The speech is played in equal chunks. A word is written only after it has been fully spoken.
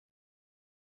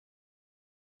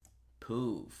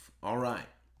Poof. All right.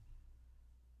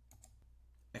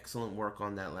 Excellent work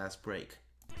on that last break.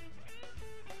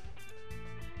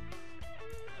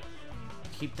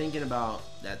 Keep thinking about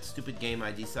that stupid game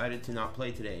I decided to not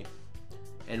play today.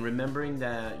 And remembering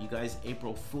that you guys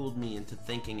April fooled me into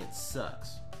thinking it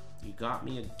sucks. You got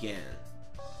me again.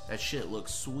 That shit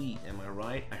looks sweet, am I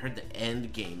right? I heard the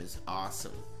end game is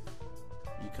awesome.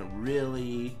 You can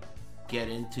really get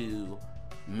into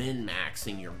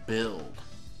min-maxing your build.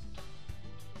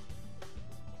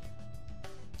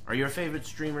 Are your favorite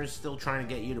streamers still trying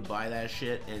to get you to buy that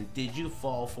shit? And did you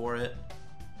fall for it?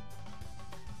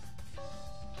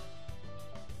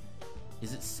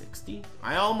 Is it 60?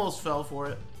 I almost fell for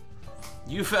it.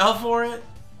 You fell for it?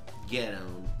 Get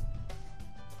him.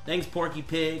 Thanks, Porky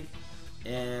Pig.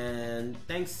 And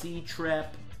thanks,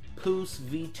 C-Trep, Poos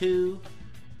V2,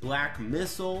 Black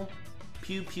Missile,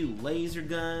 Pew Pew Laser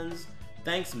Guns.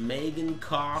 Thanks, Megan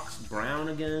Cox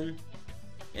Brownigan.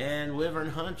 And Wyvern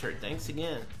Hunter. Thanks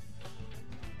again.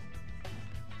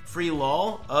 Free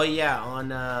LOL? Oh yeah,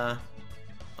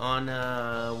 on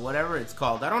whatever it's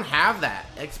called. I don't have that.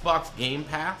 Xbox Game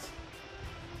Pass.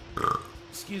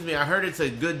 Excuse me, I heard it's a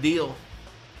good deal.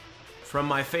 From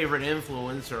my favorite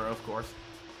influencer, of course.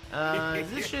 Is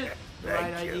this shit the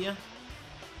right idea?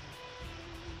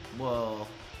 Whoa.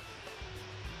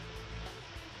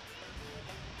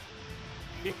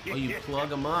 Oh, you plug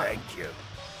them up. Thank you.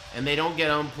 And they don't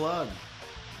get unplugged.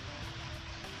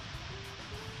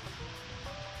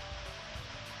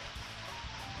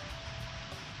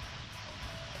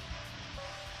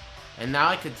 And now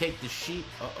I could take the sheep.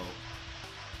 Uh-oh.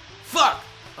 Fuck!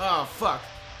 Oh, fuck.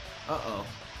 Uh-oh.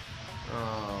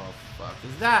 Oh, fuck.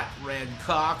 Is that red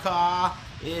caca?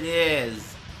 It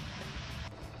is.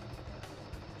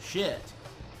 Shit.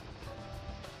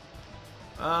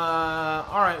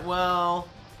 Alright, well,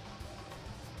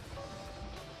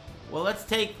 let's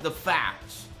take the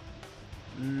facts.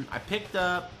 I picked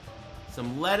up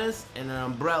some lettuce and an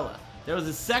umbrella. There was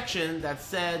a section that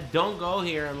said, don't go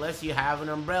here unless you have an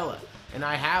umbrella. And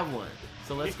I have one.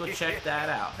 So let's go check that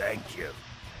out. Thank you.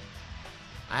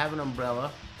 I have an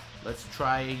umbrella. Let's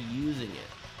try using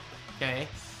it. Okay.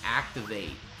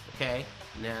 Activate. Okay.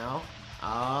 Now.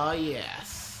 Oh,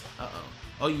 yes. Uh-oh.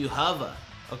 Oh, you hover.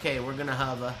 Okay, we're gonna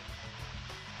hover.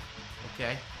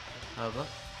 Okay. Hover.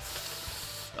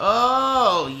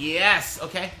 Oh, yes.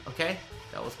 Okay. Okay.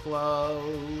 That was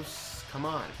close. Come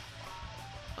on.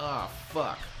 Oh,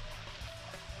 fuck.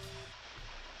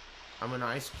 I'm an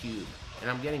ice cube. And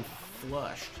I'm getting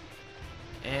flushed.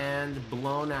 And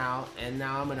blown out. And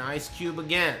now I'm an ice cube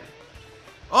again.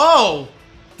 Oh!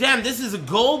 Damn, this is a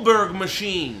Goldberg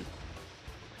machine.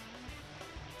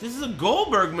 This is a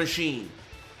Goldberg machine.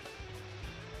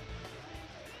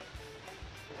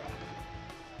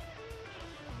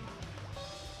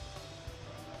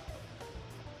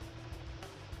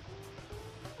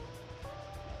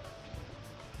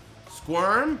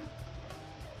 Squirm?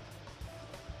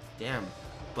 Damn,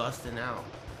 busting out.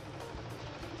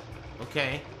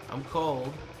 Okay, I'm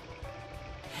cold.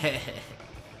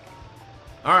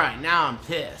 Alright, now I'm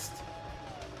pissed.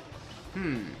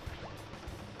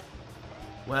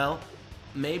 Well,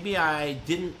 maybe I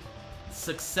didn't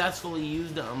successfully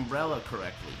use the umbrella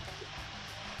correctly.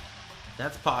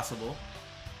 That's possible.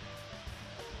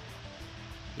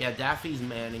 Yeah, Daffy's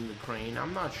manning the crane.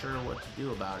 I'm not sure what to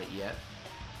do about it yet.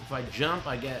 If I jump,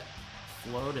 I get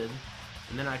floated.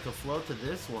 And then I could float to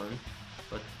this one.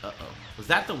 But, uh-oh. Was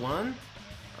that the one?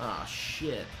 Oh,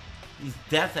 shit. These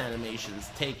death animations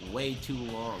take way too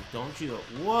long, don't you?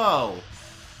 Whoa!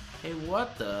 Hey,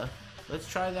 what the? Let's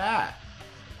try that.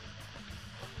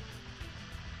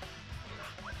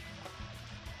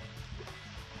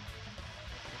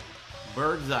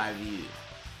 Bird's eye view.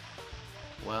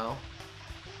 Well,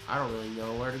 I don't really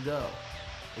know where to go.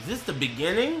 Is this the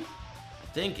beginning? I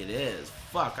think it is.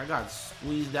 Fuck, I got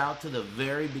squeezed out to the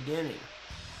very beginning.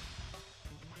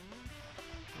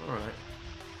 Alright.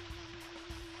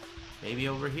 Maybe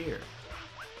over here.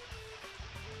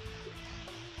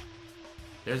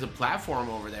 There's a platform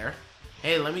over there.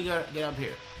 Hey, let me get up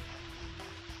here.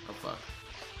 Oh, fuck.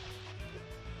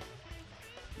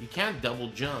 You can't double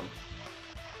jump.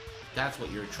 That's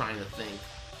what you're trying to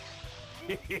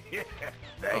think.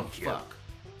 Thank you. Fuck.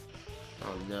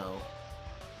 Oh, no.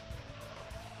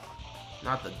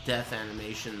 Not the death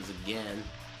animations again.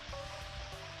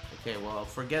 Okay, well,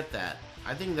 forget that.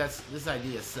 I think this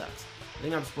idea sucks. I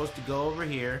think I'm supposed to go over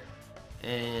here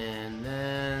and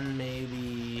then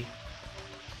maybe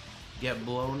get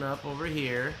blown up over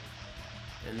here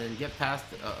and then get past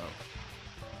the... Uh-oh.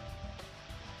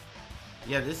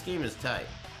 Yeah, this game is tight.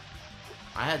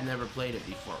 I had never played it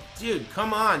before. Dude,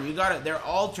 come on, you got it. They're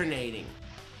alternating.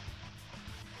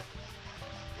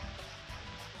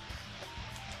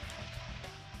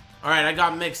 Alright, I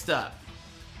got mixed up.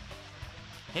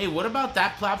 Hey, what about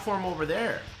that platform over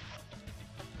there?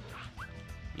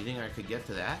 You think I could get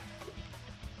to that?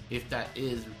 If that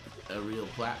is a real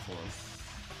platform.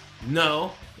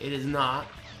 No, it is not.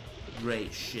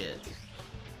 Great shit.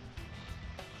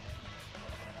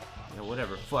 Yeah,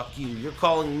 whatever, fuck you. You're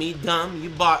calling me dumb? You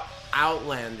bought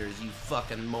Outlanders, you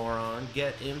fucking moron.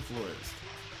 Get influenced.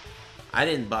 I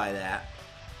didn't buy that.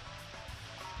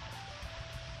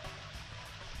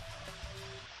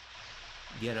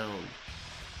 Get owned.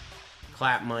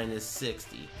 Clap minus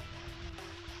 60.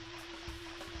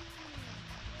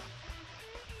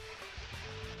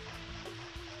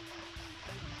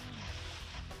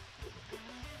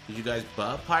 Did you guys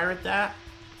butt pirate that?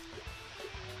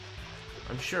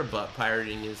 I'm sure butt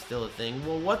pirating is still a thing.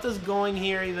 Well, what does going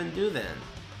here even do then?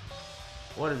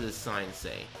 What does this sign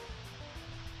say?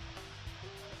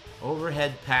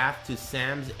 Overhead path to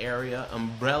Sam's area,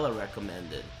 umbrella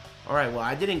recommended. Alright, well,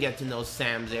 I didn't get to know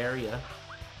Sam's area.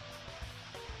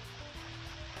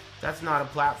 That's not a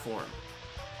platform.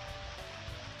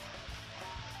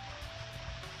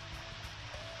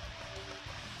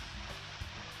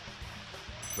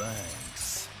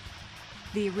 Thanks.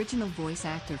 The original voice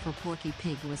actor for Porky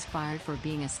Pig was fired for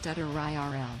being a stutterer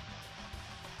IRL.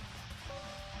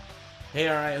 Hey,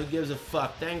 alright, who gives a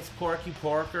fuck? Thanks, Porky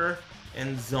Porker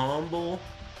and Zomble.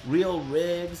 Real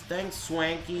Riggs. Thanks,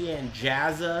 Swanky and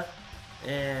Jazza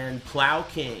and Plow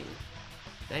King.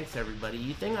 Thanks, everybody.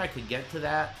 You think I could get to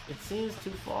that? It seems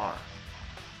too far.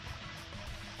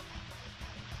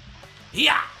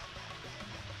 Yeah!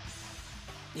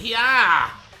 Yeah!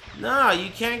 No, you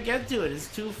can't get to it.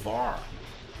 It's too far.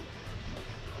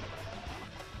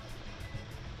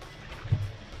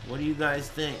 What do you guys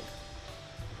think?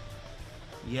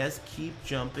 Yes, keep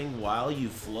jumping while you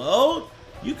float?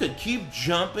 You could keep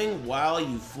jumping while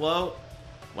you float?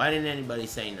 Why didn't anybody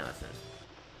say nothing?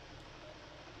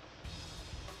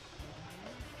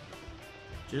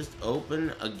 Just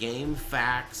open a game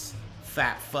fax,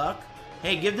 fat fuck.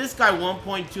 Hey, give this guy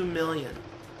 1.2 million.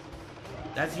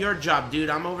 That's your job, dude.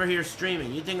 I'm over here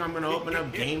streaming. You think I'm gonna open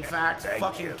up game facts?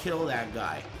 Fucking kill that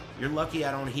guy. You're lucky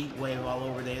I don't heat wave all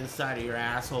over the inside of your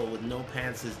asshole with no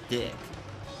pants' dick.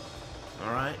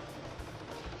 Alright?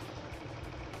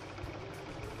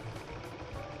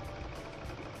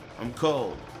 I'm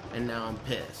cold, and now I'm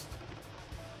pissed.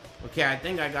 Okay, I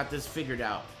think I got this figured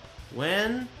out.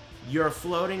 When you're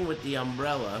floating with the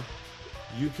umbrella,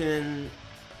 you can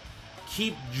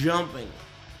keep jumping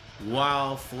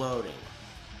while floating.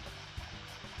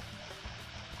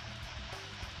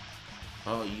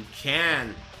 Oh, you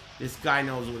can. This guy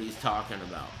knows what he's talking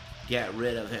about. Get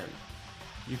rid of him.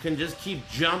 You can just keep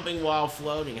jumping while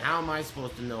floating. How am I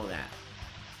supposed to know that?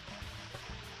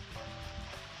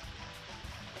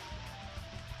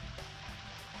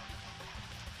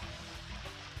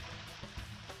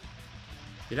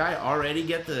 Did I already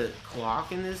get the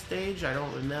clock in this stage? I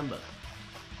don't remember.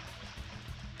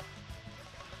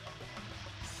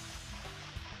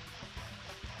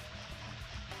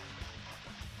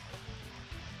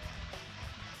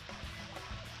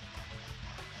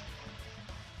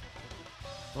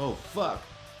 Oh, fuck.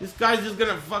 This guy's just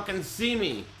gonna fucking see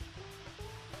me.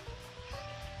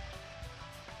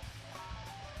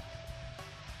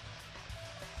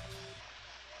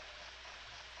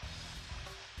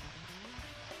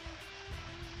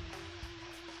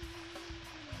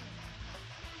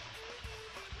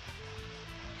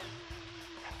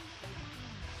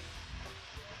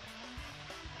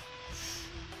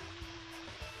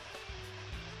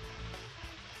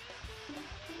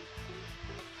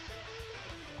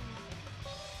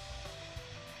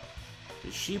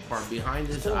 The sheep are behind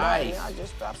his eyes. I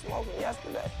just stopped smoking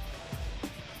yesterday.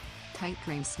 Tight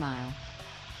frame smile.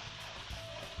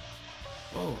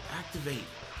 Oh, activate.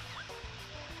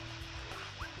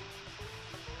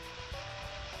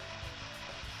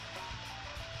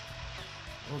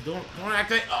 Oh, don't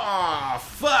activate. Oh,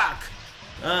 fuck.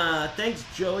 Thanks,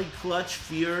 Joey Clutch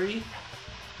Fury.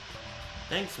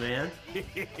 Thanks, man.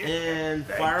 And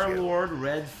Fire Lord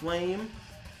Red Flame.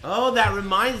 Oh, that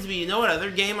reminds me. You know what other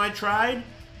game I tried?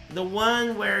 The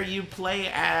one where you play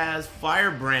as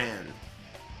Firebrand.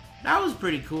 That was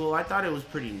pretty cool. I thought it was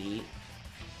pretty neat.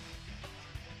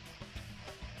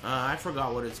 I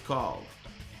forgot what it's called.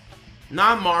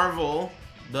 Not Marvel.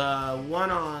 The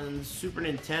one on Super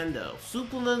Nintendo.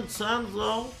 Super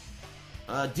Nintendo.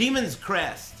 Demon's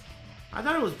Crest. I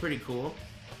thought it was pretty cool.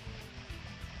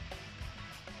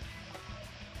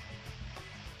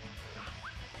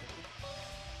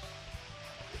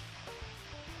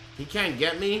 He can't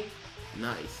get me?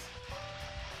 Nice.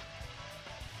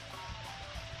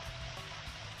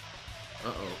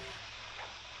 Uh-oh.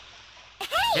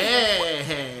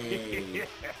 Hey!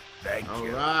 Thank you.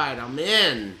 Alright, I'm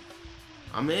in.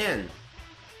 I'm in.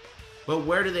 But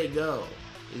where do they go?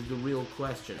 Is the real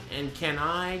question. And can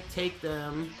I take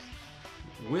them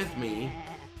with me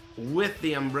with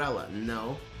the umbrella?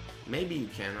 No. Maybe you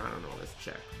can. I don't know. Let's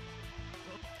check.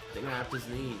 I think I have to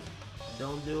sneeze.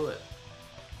 Don't do it.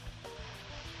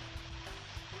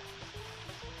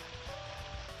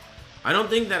 I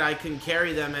don't think that I can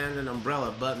carry them and an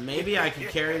umbrella, but maybe I can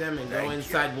carry them and go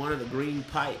inside one of the green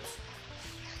pipes.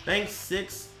 Thanks,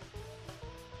 6.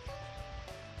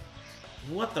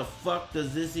 What the fuck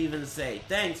does this even say?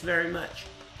 Thanks very much.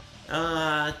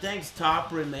 Thanks,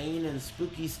 Top Remain and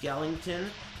Spooky Skellington.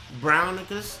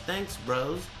 Brownicus, thanks,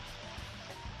 bros.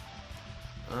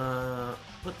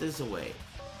 Put this away.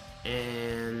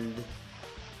 And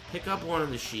pick up one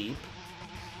of the sheep.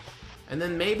 And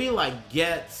then maybe, like,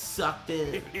 get sucked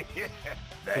in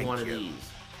to one of these.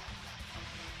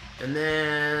 And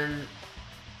then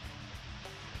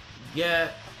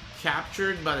get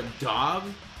captured by the dog.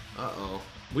 Uh-oh.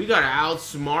 We gotta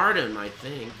outsmart him, I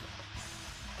think.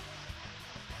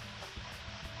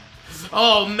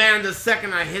 Oh, man, the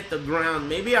second I hit the ground.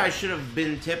 Maybe I should have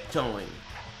been tiptoeing.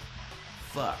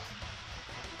 Fuck.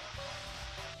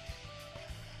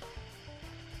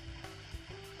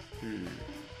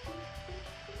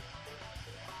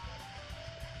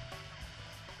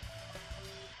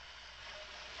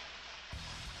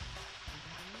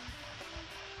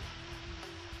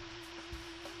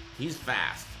 He's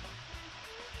fast.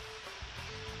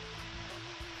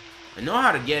 I know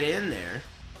how to get in there.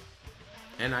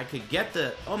 And I could get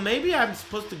the... Oh, maybe I'm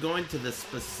supposed to go into the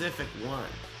specific one.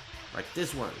 Like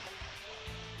this one.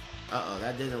 Uh-oh,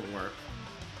 that didn't work.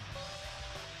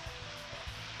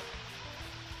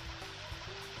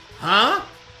 Huh?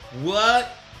 What?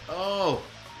 Oh.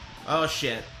 Oh,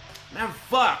 shit. Man,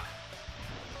 fuck.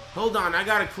 Hold on, I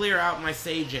gotta clear out my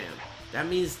Sajam. That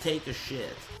means take a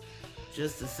shit.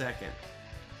 Just a second.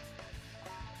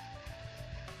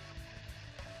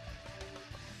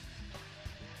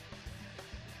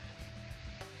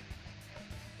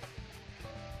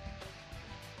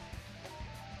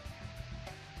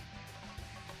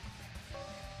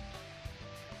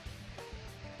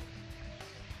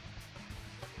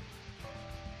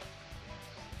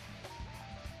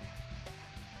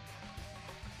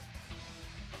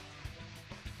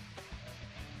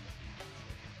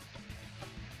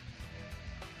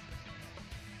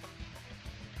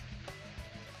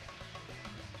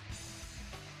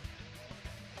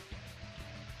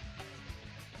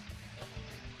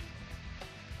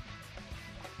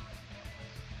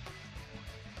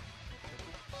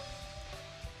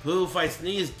 Poof, I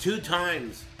sneezed 2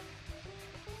 times.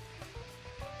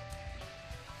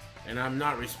 And I'm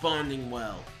not responding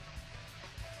well.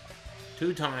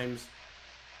 2 times.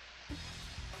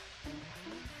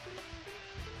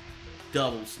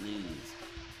 Double sneeze.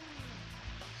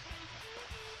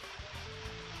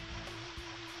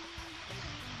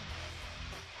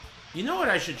 You know what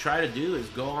I should try to do is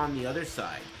go on the other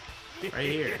side. Right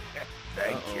here.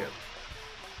 Thank you.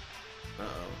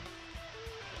 Uh-oh.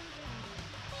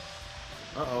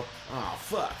 Uh-oh. Oh,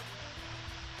 fuck.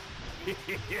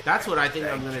 That's what I think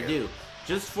I'm gonna do.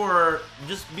 Just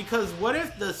because what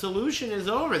if the solution is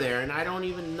over there and I don't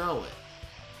even know it?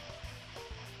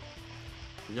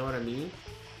 You know what I mean?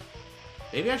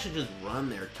 Maybe I should just run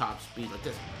there top speed like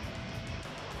this.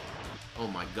 Oh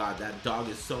my god, that dog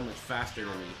is so much faster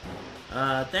than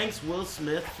me. Thanks Will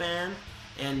Smith fan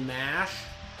and MASH.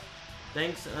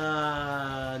 Thanks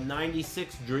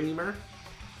 96 Dreamer.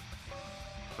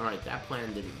 Alright, that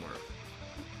plan didn't work.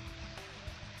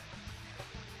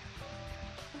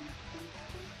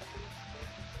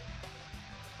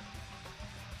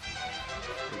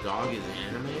 The dog is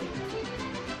animated?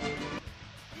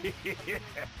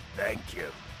 Thank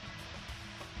you.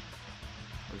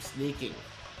 I'm sneaking.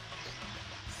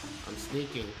 I'm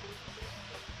sneaking.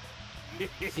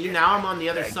 See, now I'm on the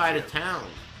other side of town.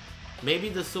 Maybe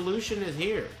the solution is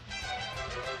here.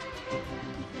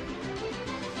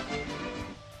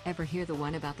 Ever hear the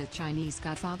one about the Chinese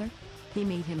godfather? He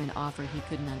made him an offer he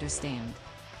couldn't understand.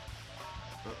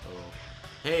 Uh-oh.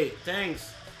 Hey,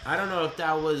 thanks. I don't know if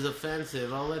that was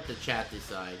offensive. I'll let the chat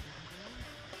decide.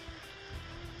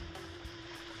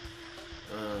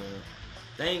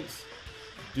 Thanks.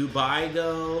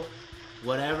 Dubaido,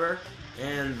 whatever.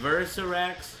 And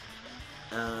Versarex.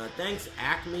 Thanks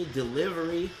Acme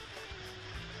Delivery.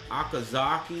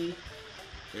 Akazaki.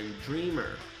 And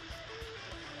Dreamer.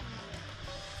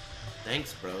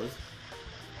 Thanks, bros.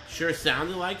 Sure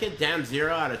sounded like it. Damn,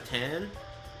 0 out of 10.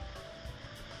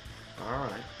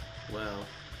 Alright. Well.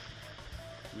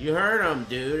 You heard him,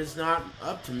 dude. It's not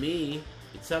up to me.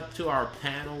 It's up to our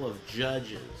panel of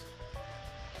judges.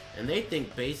 And they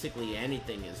think basically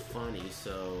anything is funny,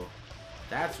 so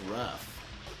that's rough.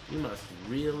 You must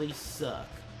really suck.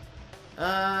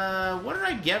 What did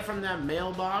I get from that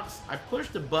mailbox? I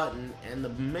pushed a button and the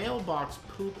mailbox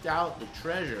pooped out the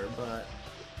treasure, but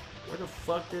where the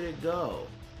fuck did it go?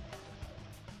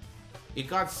 It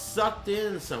got sucked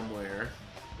in somewhere.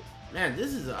 Man,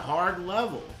 this is a hard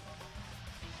level.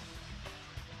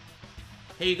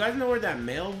 Hey, you guys know where that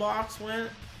mailbox went?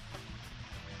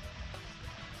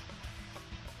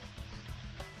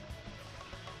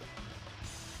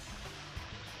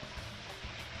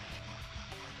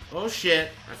 Oh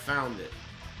shit, I found it.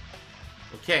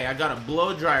 Okay, I got a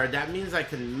blow dryer. That means I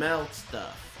can melt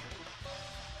stuff.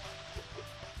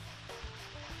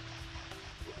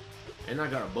 And I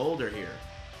got a boulder here.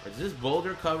 Is this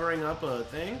boulder covering up a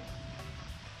thing?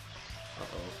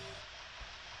 Uh-oh.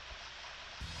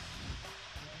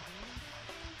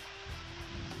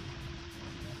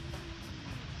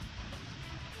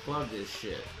 Plug this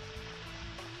shit.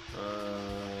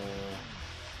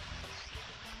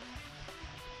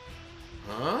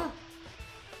 Huh?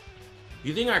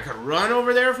 You think I could run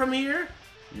over there from here?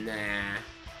 Nah.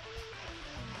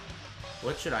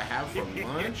 What should I have for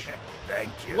lunch?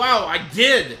 Thank you. Wow, I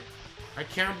did! I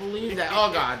can't believe that.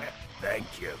 Oh, God.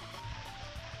 Thank you.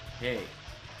 Hey.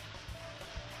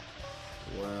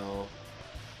 Well.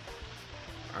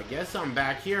 I guess I'm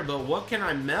back here, but what can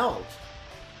I melt?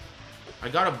 I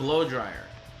got a blow dryer.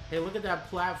 Hey, look at that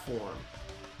platform.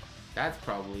 That's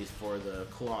probably for the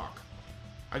clock.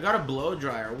 I got a blow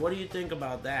dryer. What do you think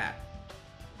about that?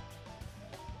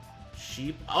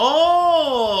 Sheep.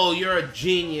 Oh, you're a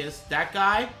genius. That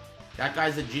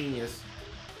guy's a genius.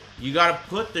 You gotta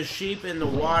put the sheep in the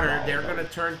water. They're gonna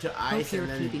turn to ice, and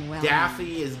then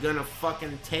Daffy is gonna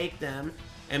fucking take them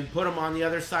and put them on the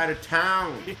other side of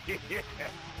town.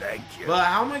 Thank you. But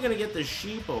how am I gonna get the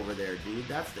sheep over there, dude?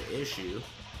 That's the issue.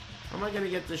 How am I gonna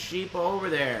get the sheep over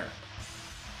there?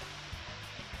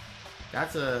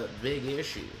 That's a big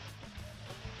issue.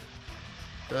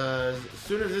 Because as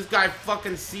soon as this guy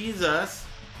fucking sees us,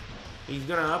 he's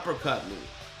gonna uppercut me.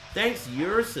 Thanks,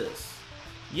 Ursus.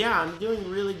 Yeah, I'm doing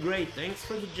really great. Thanks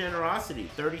for the generosity.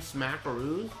 30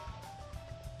 smackaroos?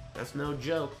 That's no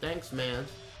joke. Thanks, man.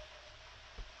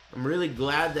 I'm really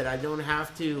glad that I don't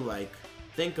have to, like,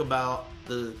 think about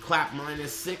the clap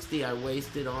minus 60 I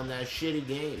wasted on that shitty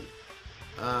game.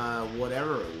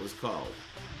 Whatever it was called.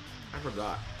 I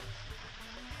forgot.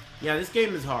 Yeah, this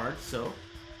game is hard, so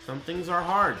some things are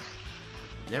hard.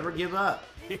 Never give up.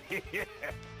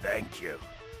 Thank you.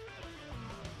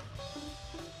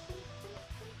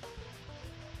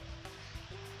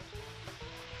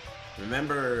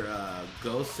 Remember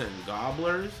Ghosts and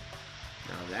Gobblers?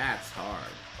 Now that's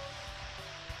hard.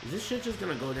 Is this shit just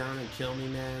gonna go down and kill me,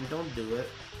 man? Don't do it.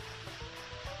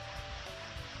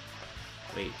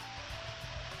 Wait.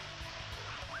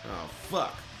 Oh,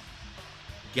 fuck.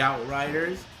 Gout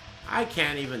Riders? I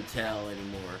can't even tell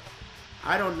anymore.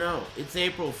 I don't know. It's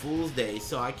April Fool's Day,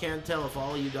 so I can't tell if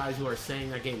all of you guys who are saying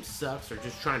that game sucks are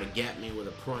just trying to get me with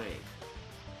a prank.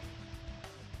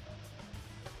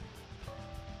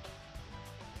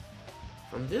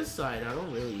 From this side, I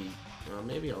don't really... Well,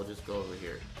 maybe I'll just go over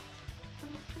here.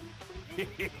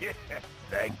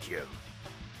 Thank you.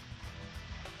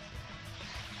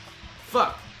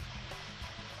 Fuck.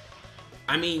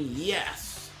 I mean,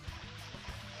 yes.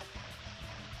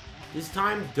 This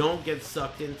time, don't get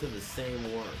sucked into the same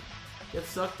one. Get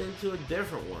sucked into a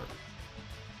different one.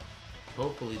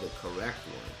 Hopefully the correct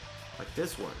one. Like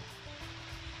this one.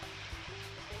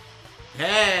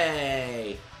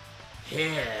 Hey!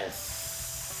 Yes!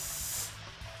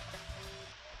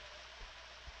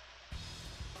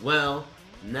 Well,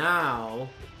 now,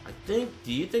 I think...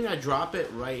 Do you think I drop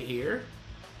it right here?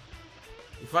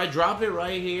 If I drop it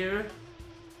right here...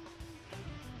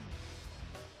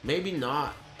 Maybe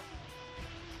not.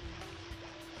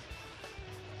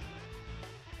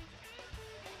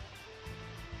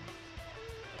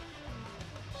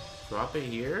 Drop it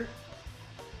here?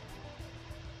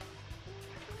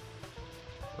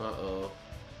 Uh-oh.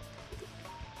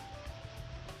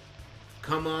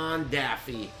 Come on,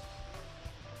 Daffy.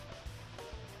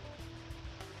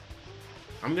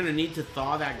 I'm gonna need to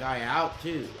thaw that guy out,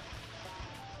 too.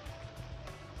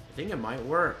 I think it might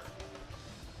work.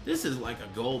 This is like a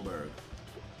Goldberg.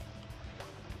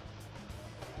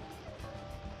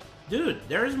 Dude,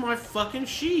 there's my fucking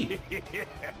sheep.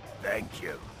 Thank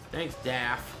you. Thanks,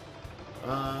 Daff.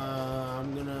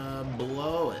 I'm gonna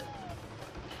blow it.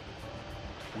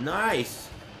 Nice.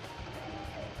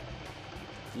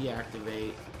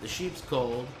 Deactivate. The sheep's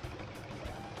cold.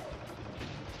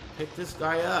 Pick this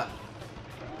guy up.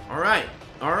 Alright.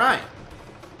 Alright.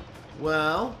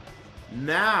 Well,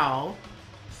 now...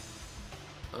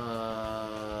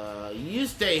 you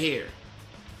stay here.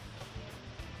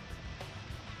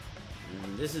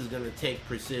 And this is gonna take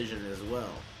precision as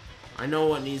well. I know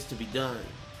what needs to be done.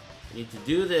 I need to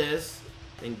do this,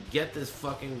 then get this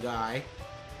fucking guy,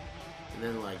 and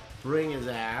then like bring his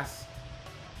ass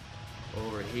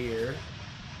over here,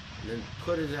 and then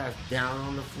put his ass down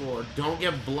on the floor. Don't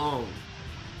get blown.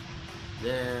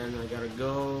 Then I gotta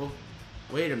go.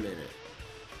 Wait a minute.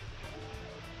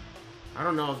 I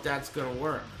don't know if that's gonna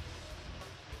work.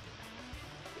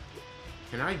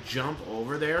 Can I jump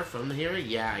over there from here?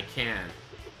 Yeah, I can.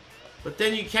 But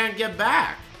then you can't get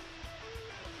back.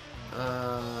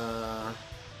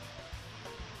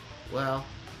 Well,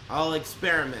 I'll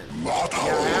experiment. Yeah,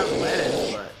 I have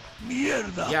lettuce, but...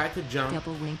 Mierda. Yeah, I could jump.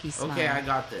 Double winky smile. Okay, I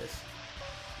got this.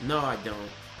 No, I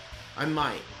don't. I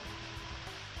might.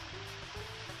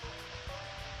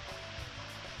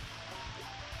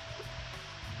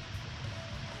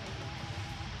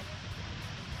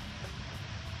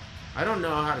 I don't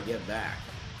know how to get back.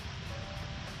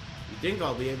 You think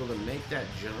I'll be able to make that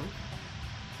jump?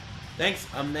 Thanks,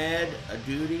 Ahmed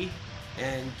Adudi,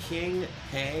 and King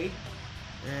Hay,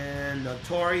 and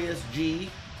Notorious G.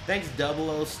 Thanks,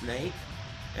 00 Snake,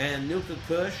 and Nuka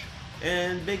Kush,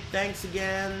 and big thanks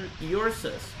again,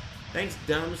 Ursus. Thanks,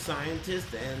 Dumb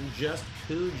Scientist, and Just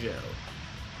Cujo.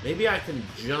 Maybe I can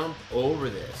jump over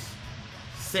this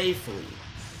safely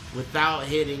without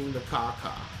hitting the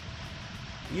caca.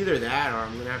 Either that or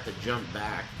I'm gonna have to jump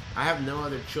back. I have no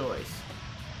other choice.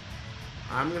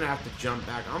 I'm gonna have to jump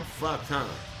back. I'm fucked, huh?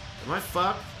 Am I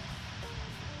fucked?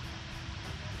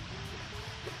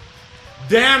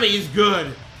 Damn, he's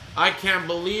good! I can't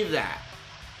believe that.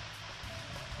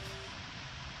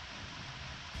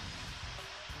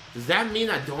 Does that mean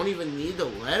I don't even need the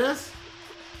lettuce?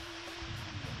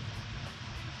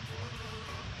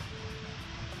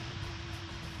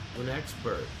 I'm an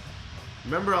expert.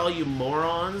 Remember all you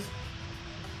morons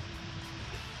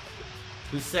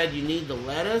who said you need the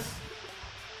lettuce?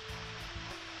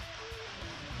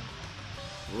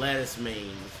 Lettuce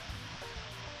mains.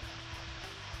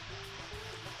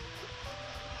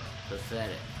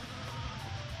 Pathetic.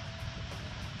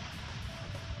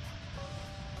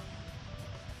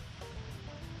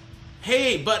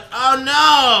 Hey, but oh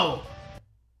no!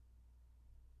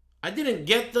 I didn't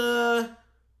get the...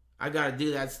 I gotta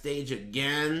do that stage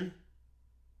again.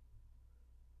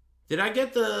 Did I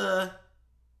get the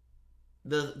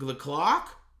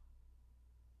clock?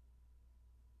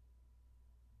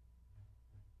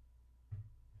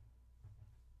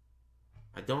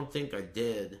 I don't think I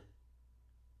did.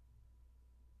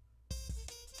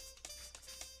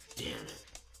 Damn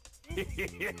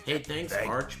it. Hey, thanks,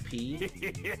 Arch P.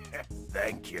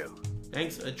 Thank you.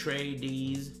 Thanks,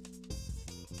 Atreides.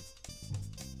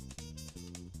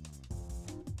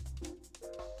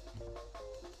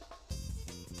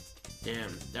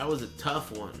 Damn, that was a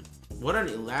tough one. What an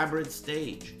elaborate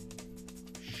stage.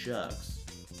 Shucks.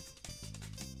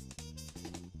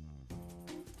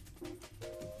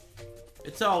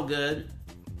 It's all good.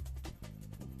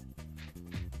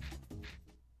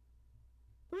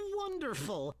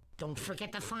 Wonderful. Don't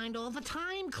forget to find all the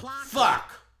time clocks.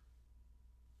 Fuck!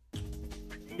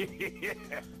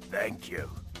 Thank you.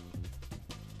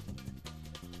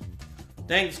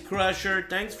 Thanks, Crusher.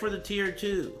 Thanks for the tier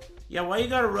 2. Yeah, why you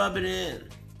gotta rub it in?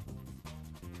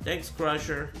 Thanks,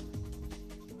 Crusher.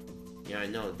 Yeah, I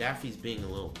know. Daffy's being a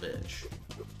little bitch.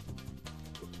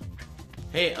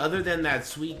 Hey, other than that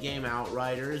sweet game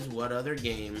Outriders, what other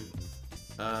game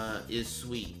is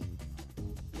sweet?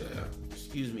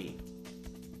 Excuse me.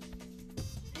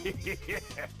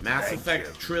 Mass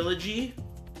Effect Trilogy?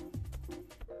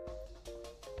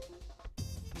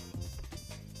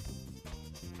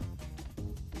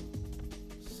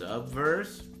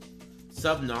 Subverse?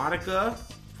 Subnautica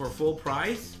for full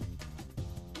price?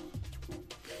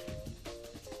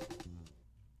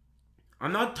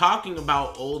 I'm not talking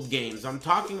about old games. I'm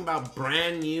talking about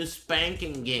brand new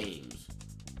spanking games.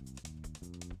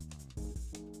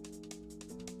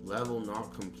 Level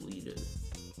not completed.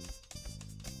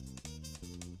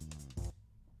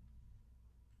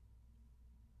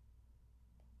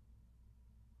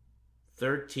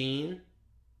 $13?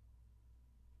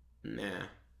 Nah.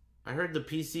 I heard the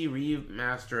PC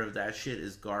remaster of that shit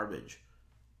is garbage.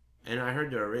 And I heard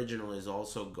the original is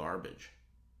also garbage.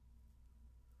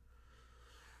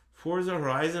 Forza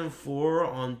Horizon 4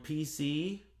 on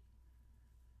PC?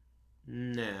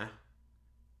 Nah.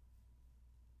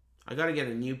 I gotta get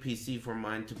a new PC for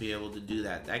mine to be able to do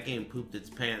that. That game pooped its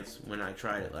pants when I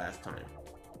tried it last time.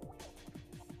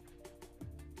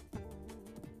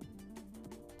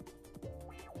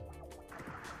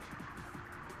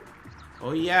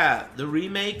 Oh yeah, the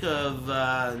remake of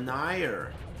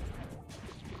Nier.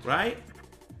 Right?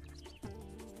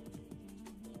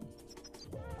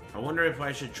 I wonder if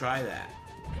I should try that.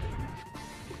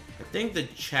 I think the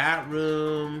chat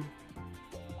room...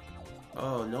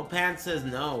 Oh, No Pants says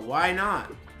no. Why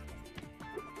not?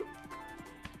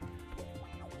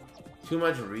 Too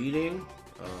much reading?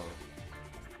 Oh.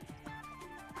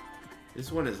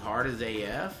 This one is hard as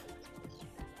AF?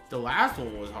 The last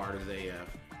one was hard as AF.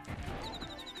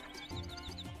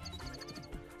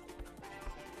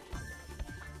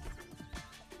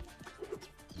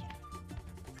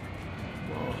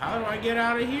 Well, how do I get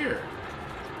out of here?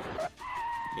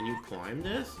 Can you climb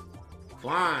this?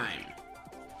 Climb!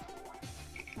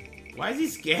 Why is he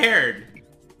scared?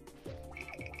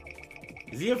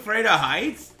 Is he afraid of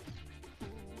heights?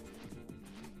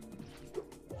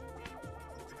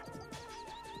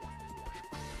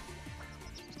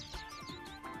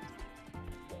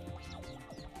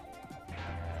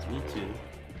 Me too.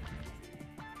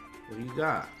 What do you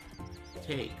got?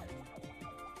 Take.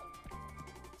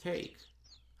 Take.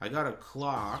 I got a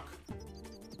clock.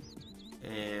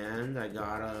 And I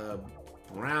got a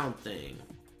brown thing.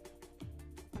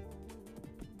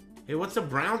 Hey, what's a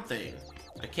brown thing?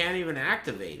 I can't even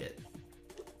activate it.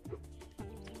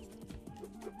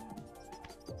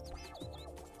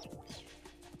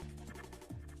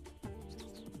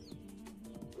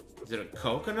 Is it a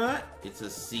coconut? It's a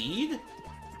seed?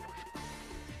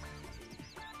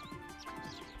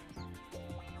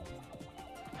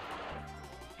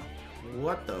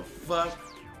 What the fuck?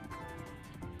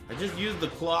 I just used the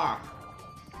clock.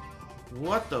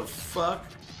 What the fuck?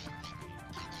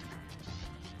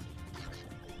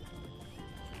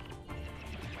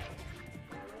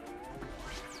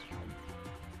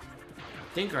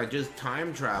 I think I just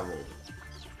time traveled.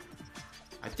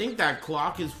 I think that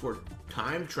clock is for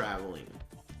time traveling.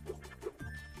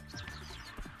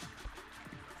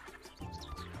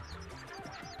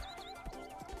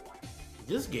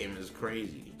 This game is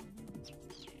crazy.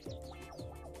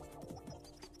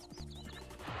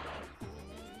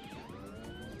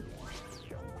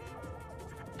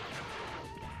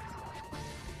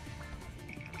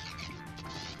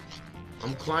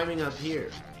 I'm climbing up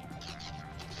here.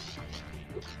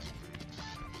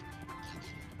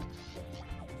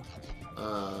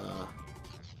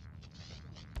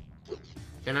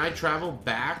 Can I travel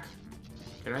back?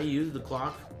 Can I use the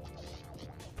clock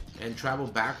and travel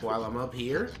back while I'm up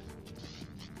here?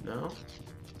 No?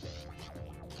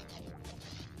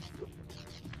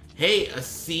 Hey, a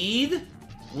seed?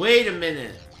 Wait a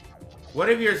minute. What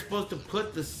if you're supposed to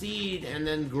put the seed and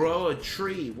then grow a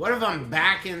tree? What if I'm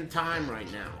back in time right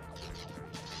now?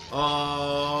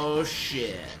 Oh,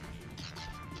 shit.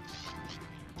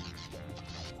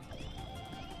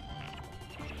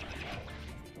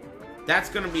 That's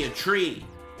gonna be a tree.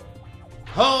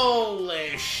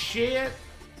 Holy shit.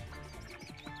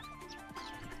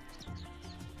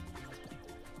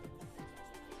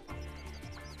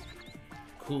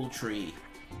 Cool tree.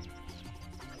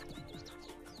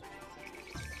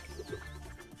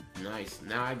 Nice.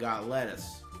 Now I got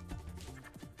lettuce.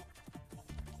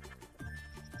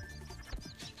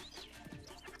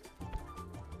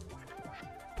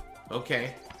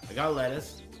 Okay. I got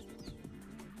lettuce.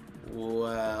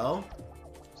 Well,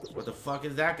 what the fuck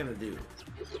is that gonna do?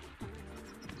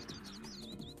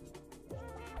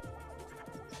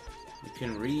 You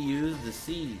can reuse the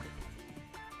seed.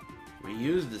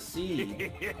 Reuse the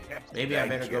seed? Maybe I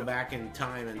better go back in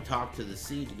time and talk to the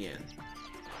seed again.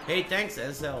 Hey, thanks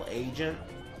SL Agent.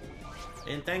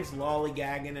 And thanks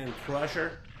Lollygagging and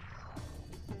Crusher.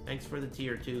 Thanks for the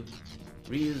tier 2.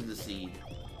 Reuse the seed.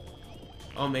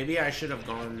 Oh, maybe I should have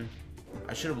gone...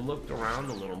 I should have looked around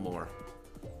a little more.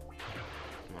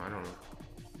 Well, I don't know.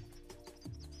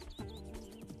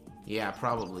 Yeah,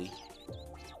 probably.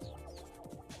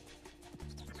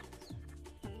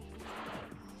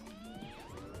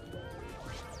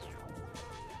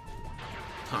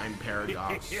 Time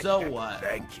paradox. So what?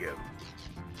 Thank you.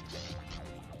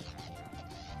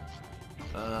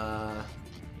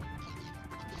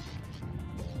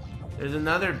 There's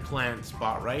another plant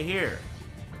spot right here.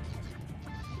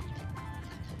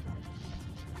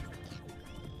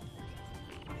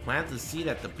 Plant the seed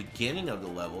at the beginning of the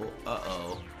level.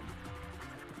 Uh-oh.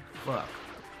 Fuck.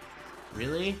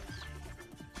 Really?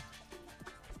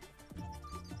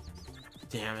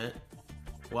 Damn it.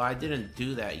 Well, I didn't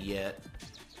do that yet.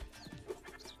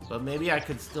 But maybe I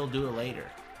could still do it later.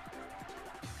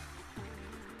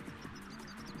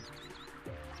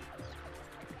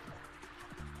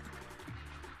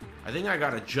 I think I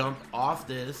gotta jump off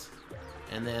this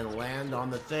and then land on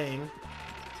the thing.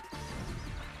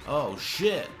 Oh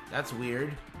shit, that's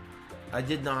weird. I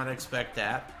did not expect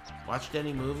that. Watched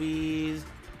any movies?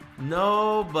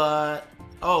 No, but...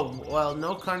 Oh, well,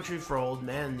 No Country for Old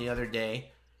Men the other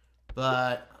day.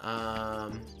 But,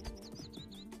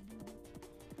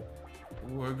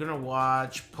 we're gonna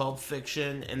watch Pulp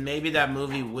Fiction and maybe that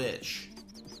movie Witch.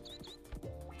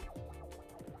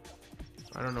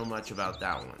 I don't know much about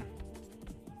that one.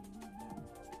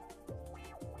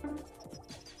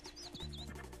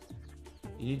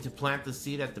 You need to plant the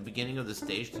seed at the beginning of the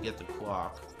stage to get the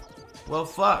clock. Well,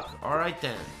 fuck. Alright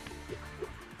then.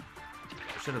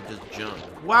 Should have just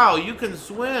jumped. Wow, you can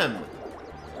swim!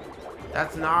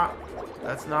 That's not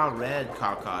red,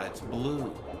 caca. It's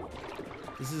blue.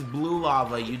 This is blue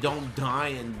lava. You don't die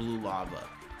in blue lava.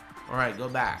 Alright, go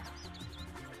back.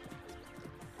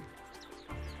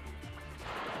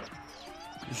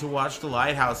 You should watch The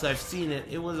Lighthouse. I've seen it.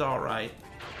 It was alright.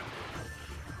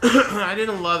 I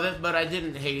didn't love it, but I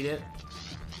didn't hate it.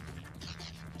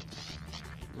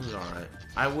 It was alright.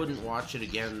 I wouldn't watch it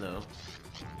again, though.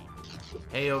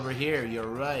 Hey, over here, you're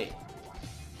right.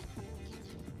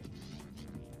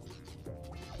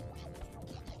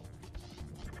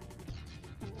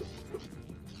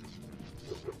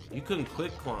 You couldn't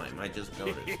quick climb, I just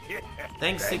noticed.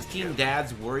 Thanks, 16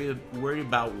 dads worry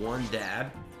about one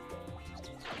dad.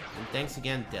 And thanks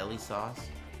again, Deli Sauce.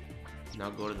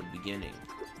 Now go to the beginning.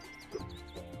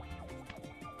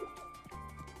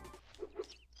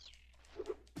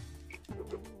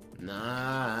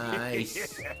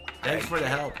 Nice. Thanks for the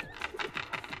help.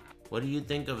 What do you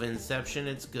think of Inception?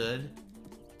 It's good.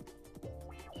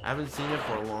 I haven't seen it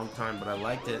for a long time, but I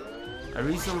liked it. I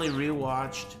recently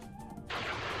rewatched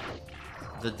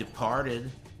The Departed.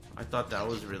 I thought that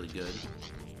was really good.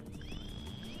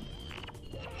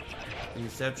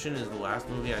 Inception is the last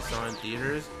movie I saw in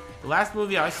theaters. The last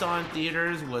movie I saw in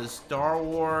theaters was Star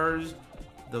Wars,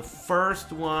 the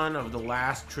first one of the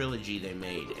last trilogy they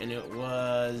made, and it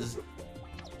was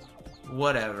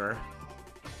whatever.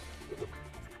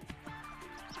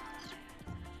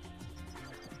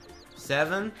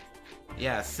 Seven?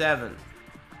 Yeah, 7.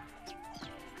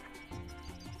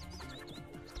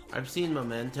 I've seen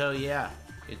Memento, yeah.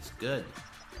 It's good.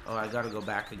 Oh, I gotta go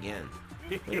back again.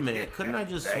 Wait a minute, couldn't I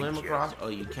just swim across? Oh,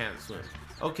 you can't swim.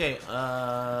 Okay,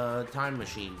 time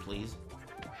machine, please.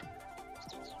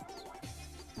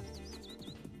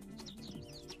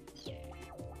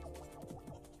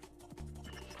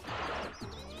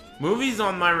 Movies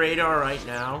on my radar right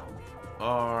now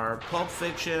are Pulp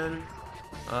Fiction.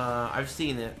 I've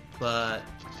seen it, but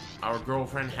our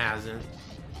girlfriend hasn't.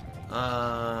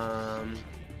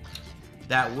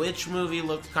 That Witch movie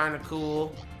looks kind of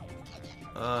cool.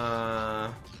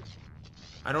 I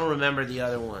don't remember the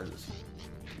other ones.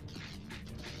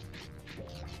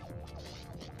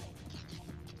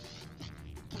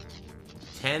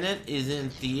 Tenet is in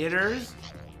theaters?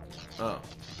 Oh,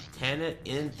 Tenet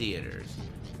in theaters.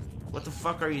 What the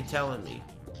fuck are you telling me?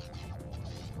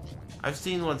 I've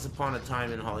seen Once Upon a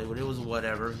Time in Hollywood. It was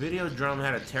whatever. Videodrome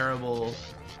had a terrible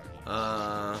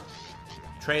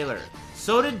trailer.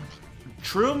 So did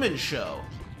Truman Show.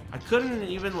 I couldn't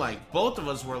even, like, both of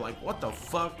us were like, what the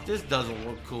fuck? This doesn't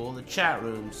look cool. The chat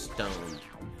room's stoned.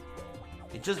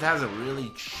 It just has a really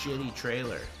shitty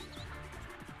trailer.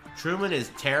 Truman is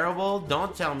terrible?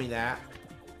 Don't tell me that.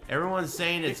 Everyone's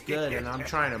saying it's good, and I'm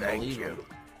trying to believe it.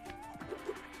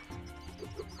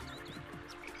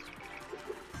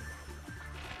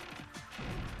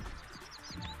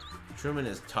 Truman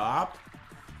is top.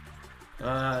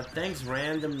 Thanks,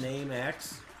 Random Name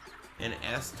X and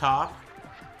S Top.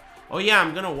 Oh yeah,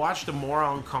 I'm gonna watch the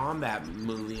Moron Combat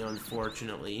movie,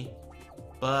 unfortunately.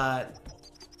 But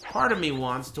part of me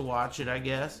wants to watch it, I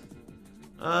guess.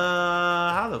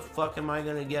 How the fuck am I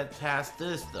gonna get past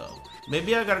this, though?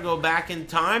 Maybe I gotta go back in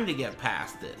time to get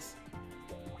past this.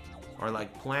 Or,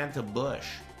 like, plant a bush.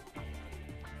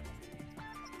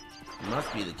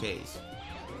 Must be the case.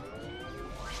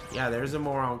 Yeah, there's a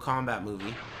Moron Combat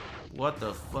movie. What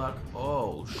the fuck?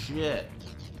 Oh, shit.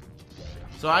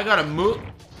 So I gotta move...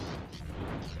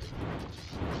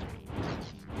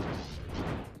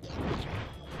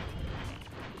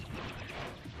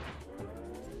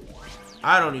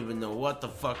 I don't even know what the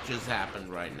fuck just happened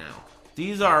right now.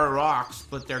 These are rocks,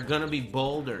 but they're gonna be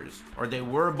boulders. Or they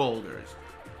were boulders.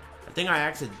 I think I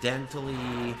accidentally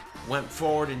went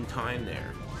forward in time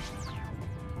there.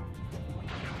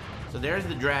 So there's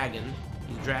the dragon.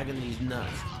 He's dragging these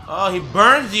nuts. Oh, he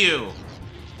burns you!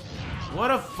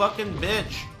 What a fucking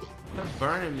bitch. They're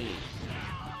burning me.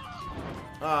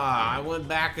 Ah, I went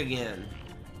back again.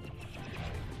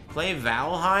 Play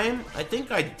Valheim? I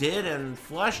think I did and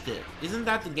flushed it. Isn't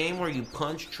that the game where you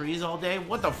punch trees all day?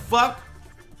 What the fuck?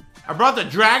 I brought the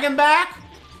dragon back?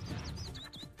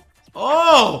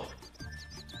 Oh!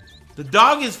 The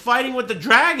dog is fighting with the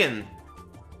dragon.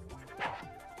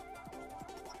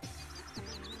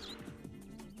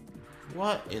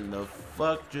 What in the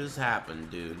fuck just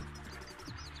happened, dude?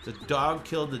 The dog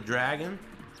killed the dragon?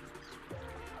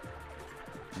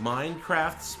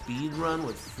 Minecraft speedrun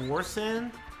with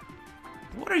Forsen?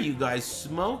 What are you guys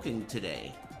smoking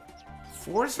today?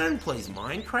 Forsen plays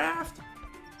Minecraft?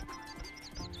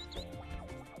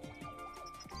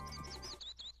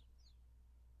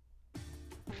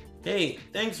 Hey,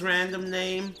 thanks random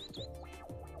name.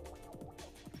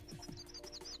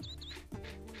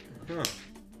 Huh.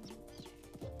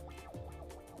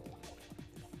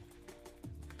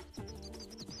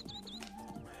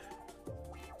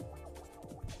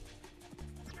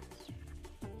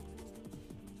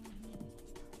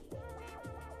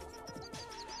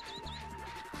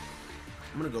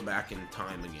 I'm gonna go back in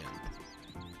time again.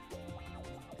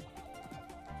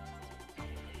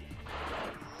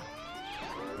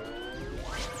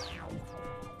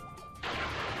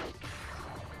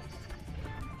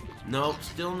 Nope,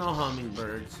 still no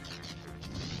hummingbirds.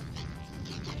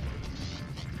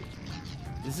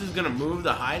 This is gonna move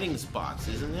the hiding spots,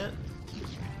 isn't it?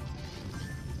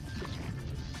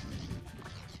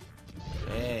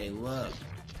 Hey, look.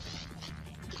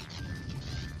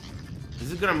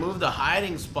 This is gonna move the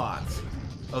hiding spots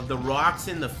of the rocks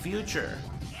in the future.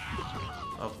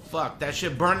 Oh fuck, that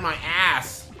shit burned my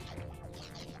ass.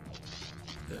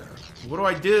 What do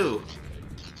I do?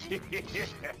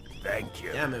 Thank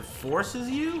you. Damn, it forces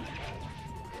you?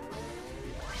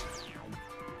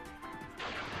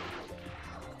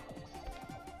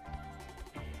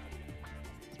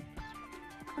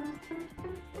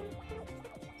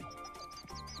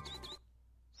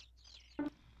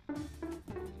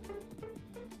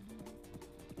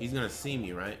 He's gonna see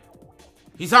me, right?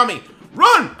 He saw me!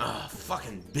 Run! Oh,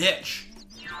 fucking bitch.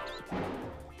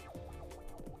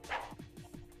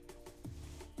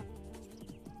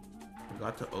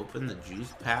 Got to open the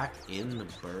juice pack in the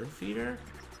bird feeder?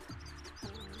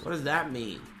 What does that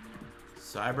mean?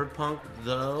 Cyberpunk,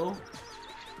 though?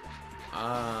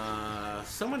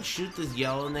 Someone shoot this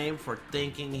yellow name for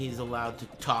thinking he's allowed to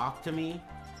talk to me,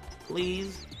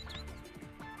 please?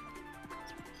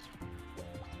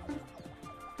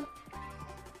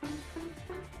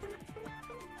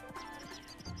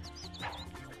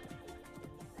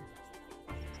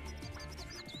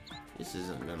 This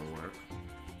isn't gonna work.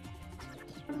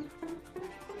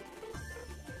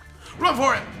 Run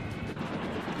for it!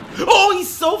 Oh, he's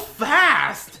so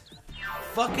fast!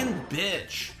 Fucking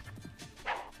bitch.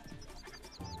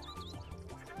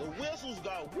 The whistles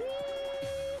go woo!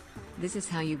 This is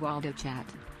how you Waldo chat.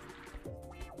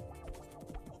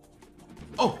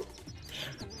 Oh,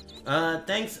 damn.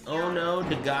 Thanks Ono,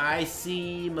 the guy,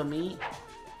 C Mami,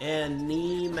 and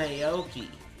Ni Mayoki.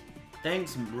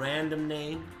 Thanks random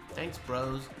name. Thanks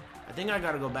bros. I think I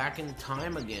gotta go back in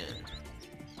time again.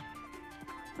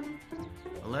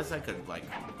 Unless I could like,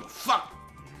 fuck.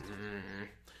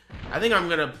 I think I'm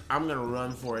gonna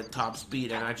run for it top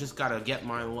speed, and I just gotta get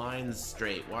my lines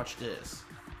straight. Watch this.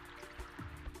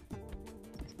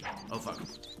 Oh fuck.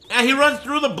 And he runs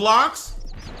through the blocks.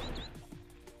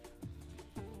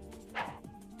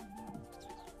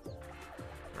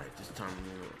 Alright, this time I'm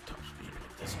gonna go top speed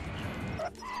like this.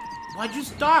 Why'd you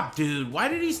stop, dude? Why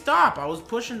did he stop? I was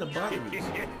pushing the buttons.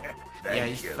 Yeah,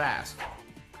 he's fast.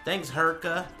 Thanks,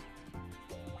 Herka.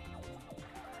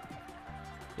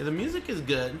 Yeah, the music is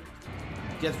good.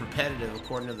 It gets repetitive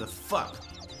according to the fuck.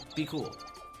 Be cool.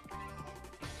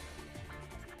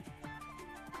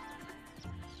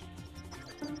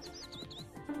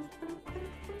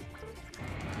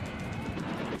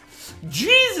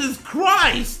 Jesus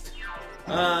Christ!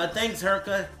 Thanks,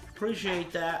 Herka.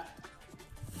 Appreciate that.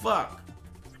 Fuck.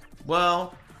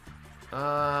 Well,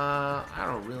 I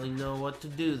don't really know what to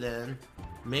do then.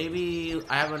 Maybe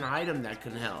I have an item that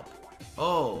can help.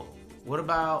 Oh, what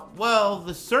about... Well,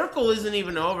 the circle isn't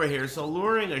even over here, so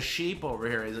luring a sheep over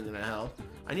here isn't gonna help.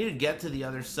 I need to get to the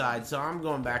other side, so I'm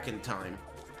going back in time.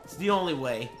 It's the only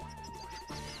way.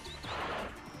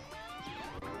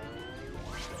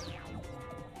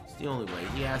 It's the only way.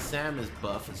 Yeah, Sam is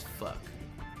buff as fuck.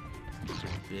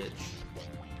 Bitch.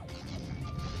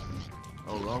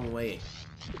 Oh, wrong way.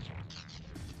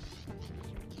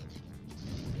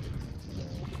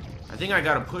 I think I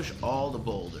gotta push all the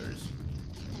boulders.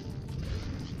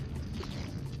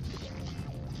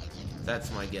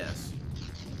 That's my guess.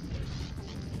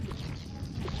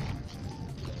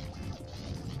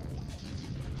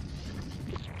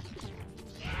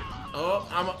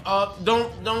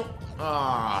 Don't.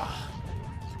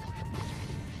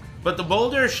 But the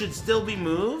boulder should still be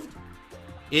moved?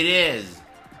 It is.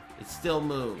 It's still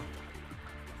moved.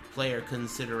 Player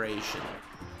consideration.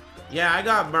 Yeah, I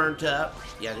got burnt up.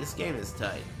 Yeah, this game is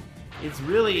tight. It's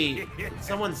really...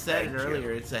 Someone said it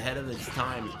earlier, it's ahead of its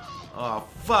time. Oh,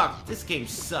 fuck. This game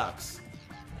sucks.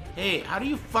 Hey, how do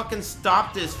you fucking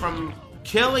stop this from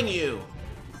killing you?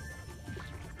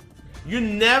 You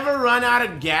never run out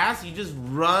of gas, you just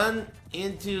run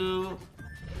into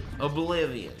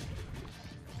oblivion.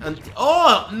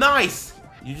 Oh, nice!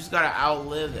 You just gotta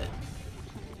outlive it.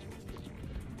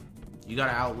 You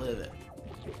gotta outlive it.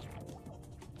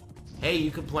 Hey,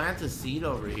 you could plant a seed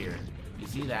over here. You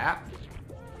see that?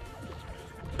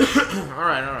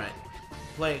 Alright, alright.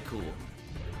 Play it cool.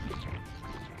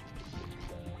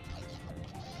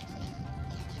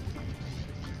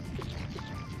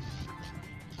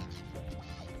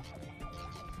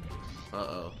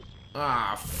 Uh-oh.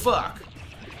 Ah, fuck!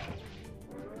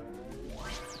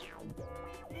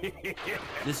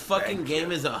 This fucking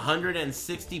game is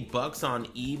 $160 on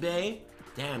eBay?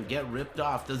 Damn, get ripped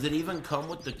off. Does it even come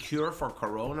with the cure for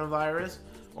coronavirus?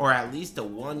 Or at least a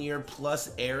 1-year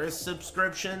plus Aris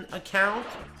subscription account?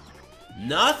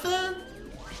 Nothing?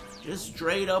 Just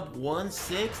straight up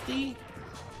 160?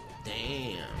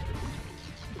 Damn.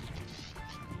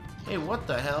 Hey, what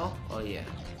the hell? Oh yeah.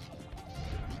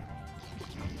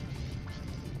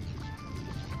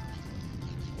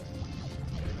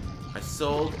 I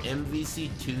sold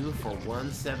MVC2 for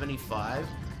 $175.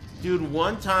 Dude,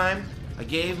 one time I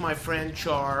gave my friend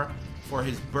Char for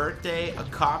his birthday a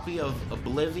copy of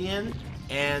Oblivion,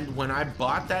 and when I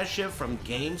bought that shit from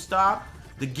GameStop,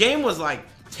 the game was like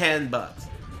 10 bucks.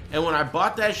 And when I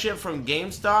bought that shit from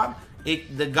GameStop,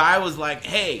 the guy was like,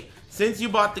 hey, since you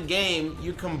bought the game,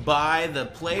 you can buy the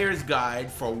player's guide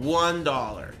for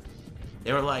 $1.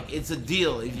 They were like, it's a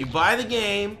deal. If you buy the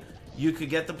game, you could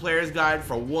get the player's guide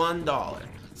for $1.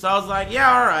 So I was like,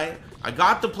 yeah, alright. I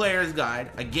got the player's guide.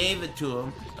 I gave it to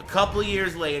him. A couple of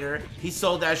years later, he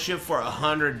sold that shit for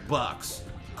 $100.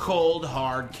 Cold,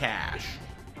 hard cash.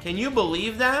 Can you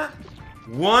believe that?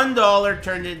 $1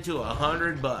 turned into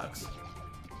 $100.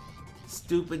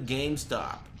 Stupid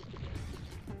GameStop.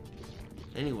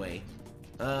 Anyway,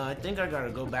 I think I gotta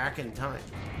go back in time.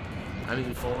 I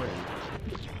mean, forward in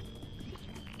time.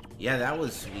 Yeah, that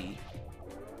was sweet.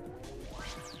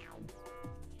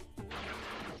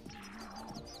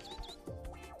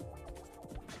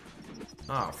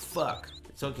 Oh, fuck.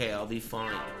 It's okay, I'll be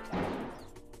fine.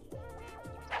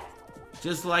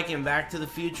 Just like in Back to the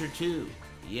Future 2.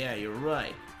 Yeah, you're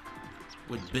right.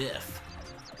 With Biff.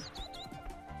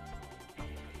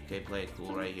 Okay, play it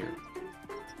cool right here.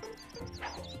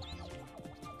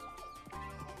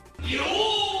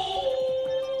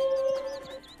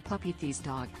 Puppy Feast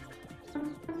Dog.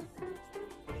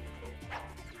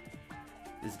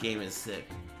 This game is sick.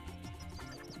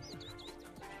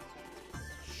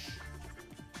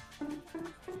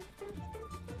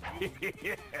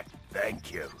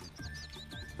 Thank you.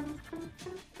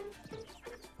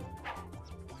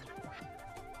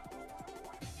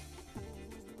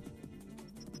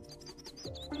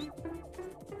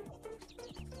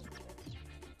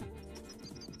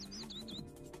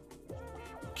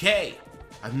 Okay,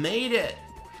 I've made it.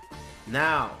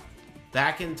 Now,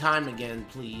 back in time again,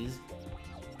 please.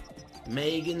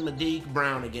 Megan Medique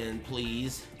Brown again,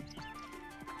 please.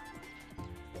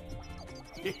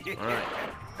 Alright.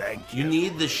 Thank you. You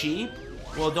need the sheep?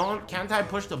 Well, can't I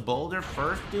push the boulder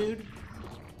first, dude?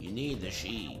 You need the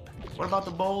sheep. What about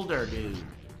the boulder, dude?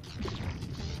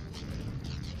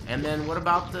 And then what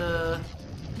about the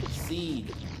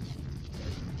seed?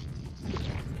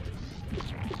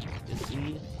 The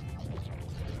seed?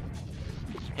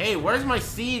 Hey, where's my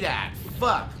seed at?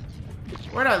 Fuck.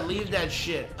 Where'd I leave that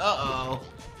shit? Uh-oh.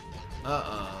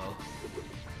 Uh-oh.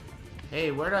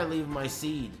 Hey, where'd I leave my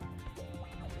seed?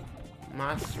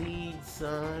 My seed,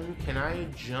 son. Can I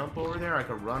jump over there? I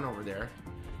could run over there.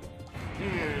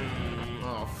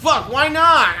 Oh, fuck. Why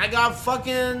not? I got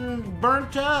fucking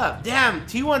burnt up. Damn,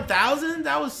 T1000?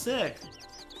 That was sick.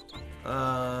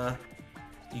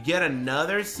 You get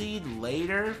another seed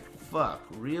later? Fuck,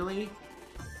 really?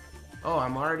 Oh,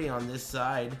 I'm already on this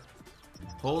side.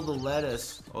 Hold the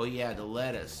lettuce. Oh yeah, the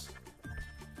lettuce.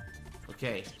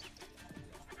 Okay.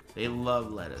 They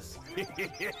love lettuce.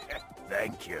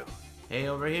 Thank you. Hey,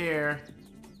 over here.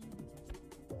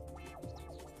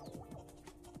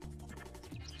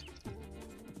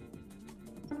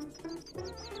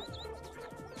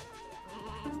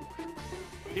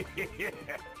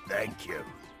 Thank you.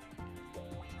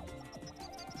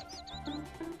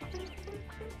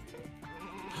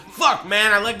 fuck,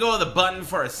 man, I let go of the button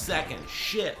for a second.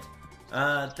 Shit.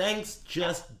 Thanks,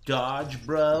 Just Dodge,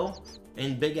 bro.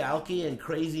 And Big Alky and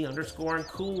Crazy underscore and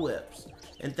Cool Whips.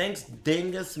 And thanks,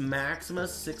 Dingus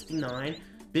Maximus 69.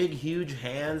 Big huge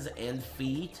hands and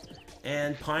feet.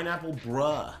 And Pineapple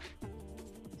Bruh.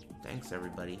 Thanks,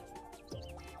 everybody.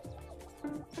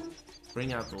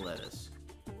 Bring out the lettuce.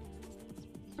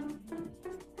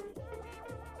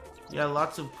 Yeah,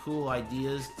 lots of cool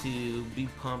ideas to be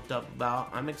pumped up about.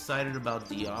 I'm excited about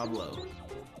Diablo.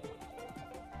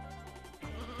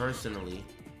 Personally.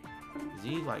 Is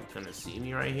he, like, gonna see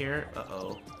me right here?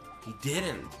 Uh-oh. He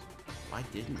didn't. Why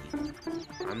didn't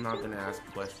he? I'm not gonna ask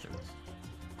questions.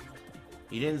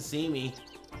 He didn't see me.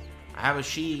 I have a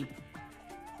sheep.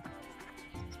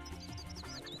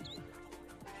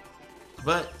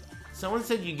 But someone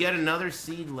said you get another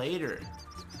seed later.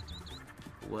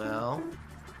 Well,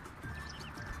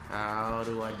 how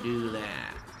do I do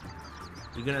that?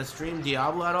 You gonna stream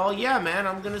Diablo at all? Yeah, man,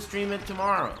 I'm gonna stream it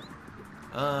tomorrow.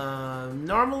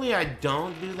 Normally I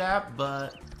don't do that,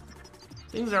 but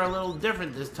things are a little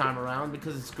different this time around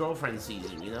because it's girlfriend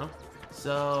season, you know?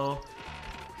 So,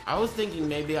 I was thinking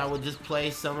maybe I would just play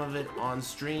some of it on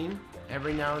stream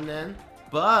every now and then,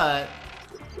 but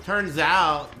turns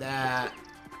out that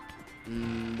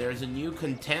there's a new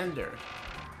contender.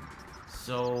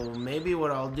 So maybe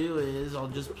what I'll do is I'll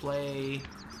just play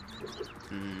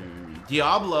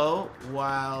Diablo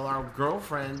while our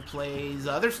girlfriend plays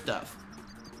other stuff.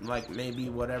 Like maybe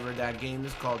whatever that game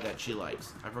is called that she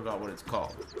likes. I forgot what it's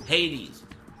called. Hades.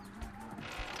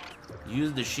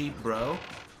 Use the sheep, bro.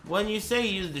 When you say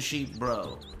use the sheep,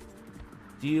 bro,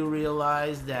 do you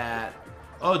realize that...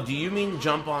 Oh, do you mean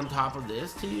jump on top of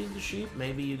this to use the sheep?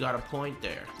 Maybe you got a point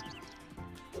there.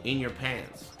 In your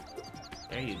pants.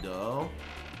 There you go.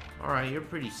 Alright, you're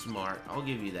pretty smart. I'll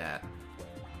give you that.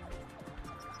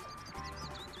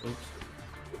 Oops.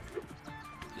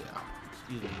 Yeah,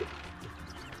 excuse me.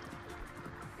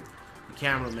 The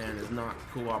cameraman is not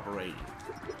cooperating.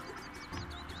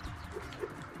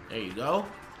 There you go.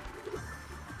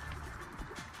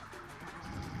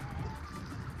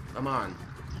 Come on.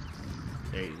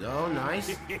 There you go,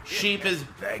 nice. Sheep is...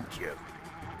 Thank you.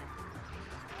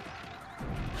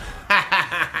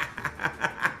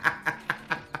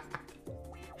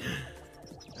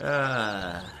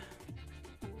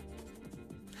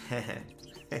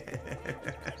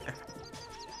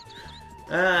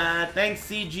 Thanks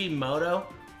CG Moto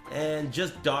and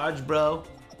Just Dodge, bro.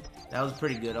 That was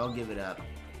pretty good, I'll give it up.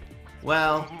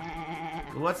 Well,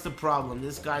 what's the problem?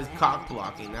 This guy's cock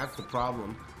blocking, that's the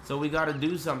problem. So we gotta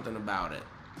do something about it.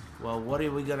 Well, what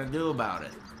are we gonna do about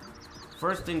it?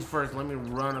 First things first, let me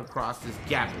run across this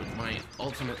gap with my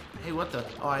ultimate... Hey, what the...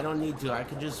 Oh, I don't need to, I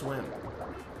can just swim.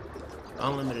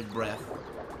 Unlimited breath.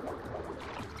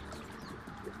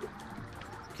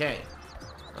 Okay.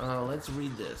 Let's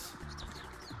read this.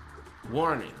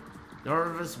 Warning.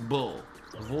 Nervous bull.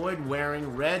 Avoid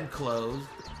wearing red clothes.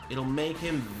 It'll make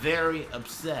him very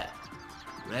upset.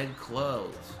 Red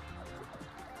clothes.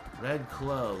 Red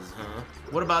clothes, huh?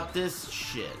 What about this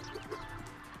shit?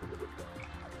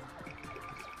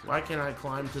 Why can't I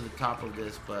climb to the top of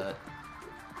this, but...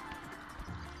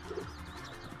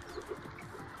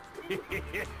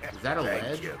 Is that a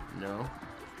ledge? No.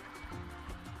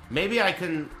 Maybe I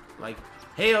can, like...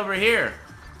 Hey, over here!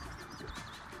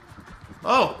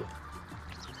 Oh!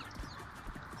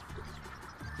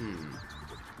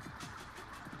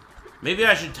 Maybe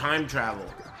I should time travel.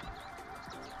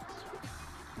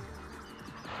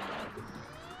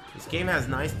 This game has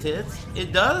nice tits.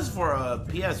 It does for a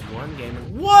PS1 game.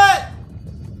 What?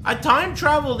 I time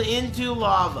traveled into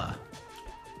lava.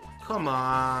 Come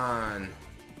on.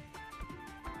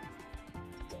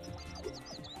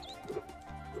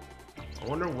 I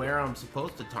wonder where I'm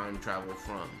supposed to time travel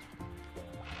from.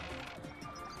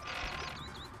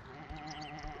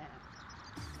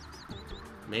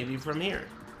 Maybe from here.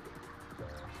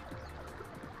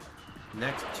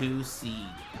 Next to seed.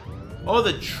 Oh,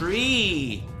 the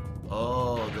tree!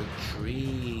 Oh, the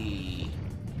tree.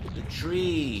 The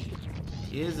tree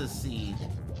is a seed.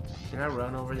 Can I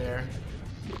run over there?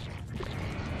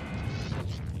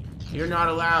 You're not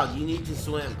allowed. You need to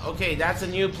swim. Okay, that's a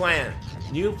new plan.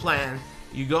 New plan.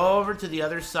 You go over to the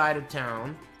other side of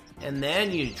town, and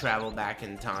then you travel back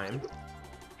in time.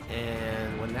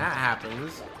 And when that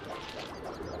happens,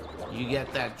 you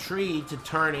get that tree to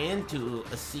turn into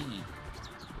a seed.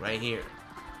 Right here.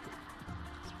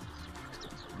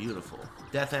 Beautiful.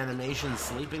 Death animation,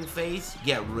 sleeping face.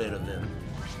 Get rid of him.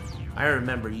 I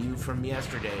remember you from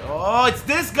yesterday. Oh, it's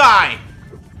this guy!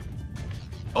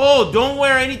 Oh, don't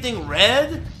wear anything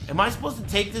red? Am I supposed to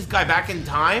take this guy back in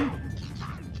time?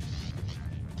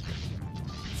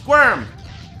 Squirm!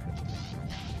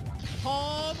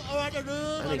 Home or the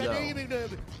room There we go. evening room.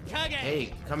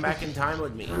 Hey, come back in time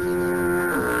with me.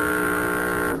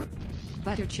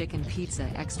 Butter chicken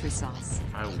pizza extra sauce.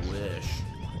 I wish.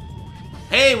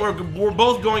 Hey, we're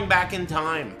both going back in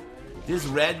time. This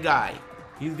red guy,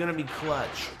 he's gonna be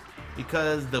clutch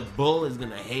because the bull is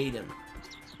gonna hate him.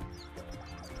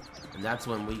 And that's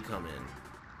when we come in.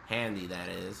 Handy, that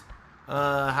is.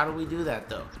 How do we do that,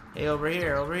 though? Hey, over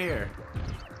here, over here.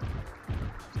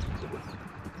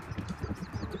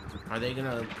 Are they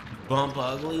gonna bump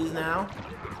uglies now?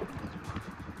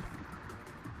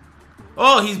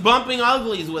 Oh, he's bumping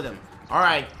uglies with him.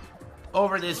 Alright.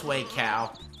 Over this way,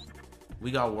 Cal.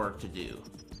 We got work to do.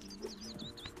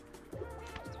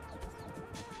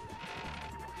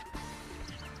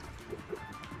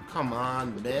 Come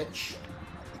on, bitch.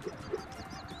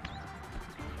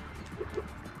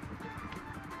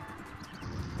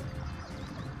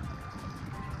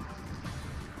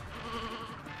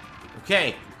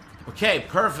 Okay. Okay,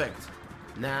 perfect.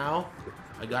 Now,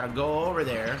 I gotta go over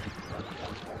there.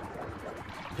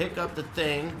 Pick up the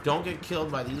thing. Don't get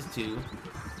killed by these two.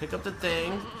 Pick up the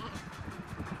thing.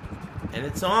 And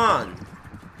it's on.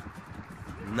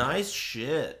 Nice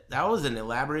shit. That was an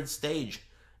elaborate stage.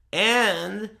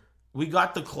 And we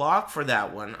got the clock for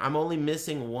that one. I'm only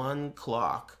missing one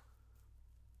clock.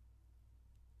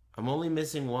 I'm only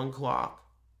missing one clock.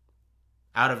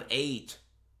 Out of 8.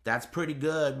 That's pretty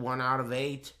good. 1 out of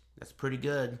 8. That's pretty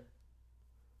good.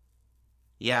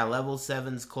 Yeah, level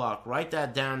 7's clock. Write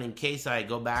that down in case I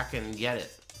go back and get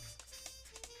it.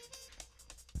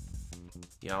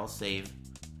 Yeah, I'll save.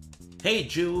 Hey,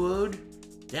 Jewwood.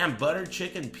 Damn, butter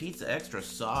chicken pizza extra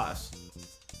sauce.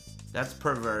 That's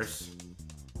perverse.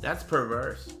 That's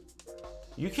perverse.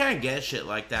 You can't get shit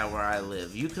like that where I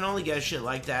live. You can only get shit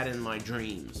like that in my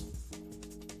dreams.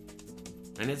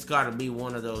 And it's gotta be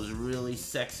one of those really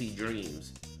sexy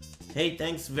dreams. Hey,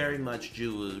 thanks very much,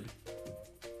 Jewwood.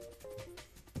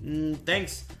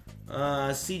 Thanks,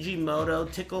 CG Moto,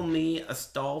 Tickle Me,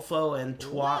 Astolfo, and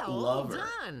Twat Well Lover.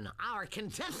 done. Our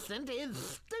contestant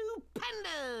is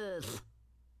stupendous.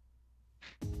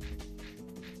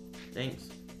 Thanks.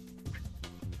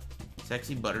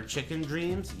 Sexy butter chicken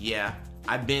dreams? Yeah,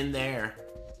 I've been there.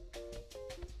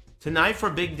 Tonight for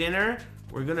big dinner,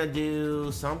 we're gonna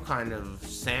do some kind of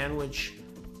sandwich,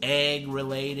 egg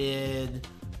related,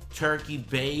 turkey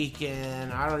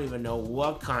bacon. I don't even know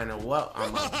what kind of what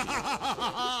I'm up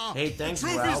to. Hey, thanks,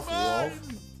 Ralph Wolf.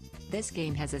 This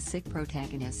game has a sick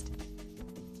protagonist.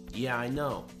 Yeah, I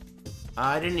know.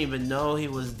 I didn't even know he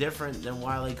was different than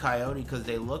Wile E. Coyote because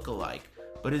they look alike.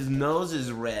 But his nose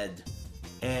is red.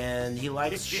 And he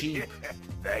likes sheep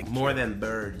more than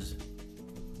birds.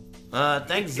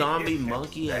 Thanks, Zombie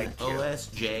Monkey and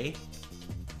OSJ.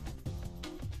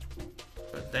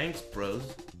 But thanks,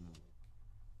 bros.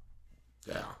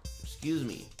 Yeah, excuse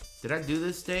me. Did I do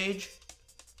this stage?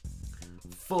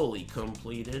 Fully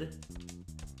completed.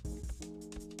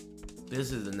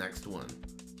 This is the next one.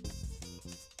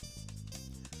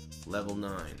 Level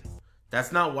 9.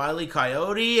 That's not Wile E.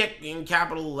 Coyote in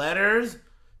capital letters.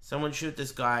 Someone shoot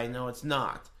this guy. No, it's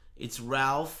not. It's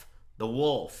Ralph the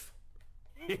Wolf.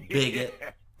 Bigot.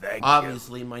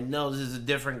 Obviously, my nose is a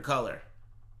different color.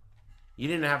 You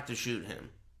didn't have to shoot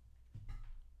him.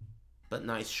 But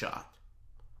nice shot.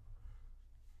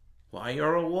 Why,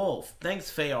 you're a wolf. Thanks,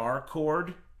 Fayar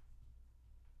Cord.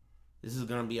 This is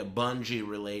gonna be a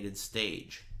Bungie-related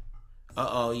stage.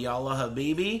 Uh-oh, Yalla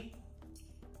Habibi.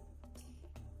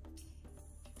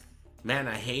 Man,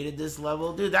 I hated this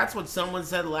level. Dude, that's what someone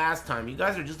said last time. You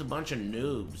guys are just a bunch of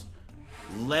noobs.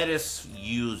 Lettuce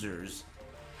users.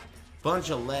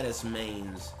 Bunch of lettuce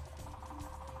mains.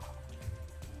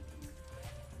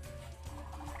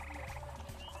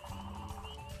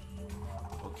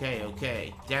 Okay,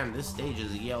 okay. Damn, this stage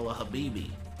is Yalla Habibi.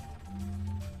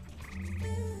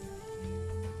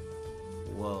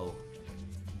 Whoa.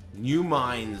 New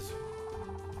mines.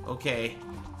 Okay,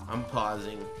 I'm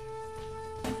pausing.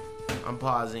 I'm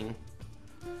pausing.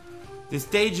 This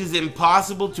stage is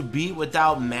impossible to beat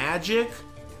without magic?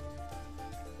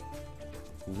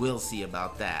 We'll see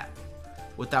about that.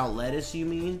 Without lettuce, you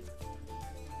mean?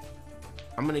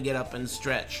 I'm gonna get up and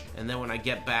stretch, and then when I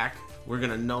get back, we're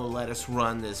gonna no lettuce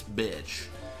run this bitch.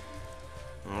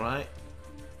 Alright?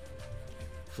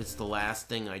 If it's the last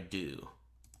thing I do.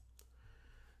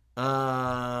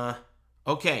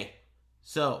 Okay.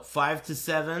 So, 5 to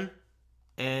 7.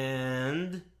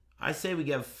 And I say we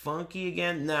get funky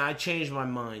again. Nah, I changed my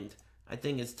mind. I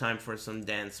think it's time for some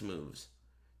dance moves.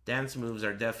 Dance moves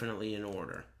are definitely in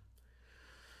order.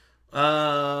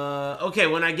 Okay,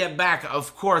 when I get back,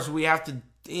 of course, we have to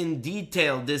in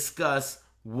detail discuss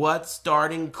what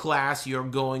starting class you're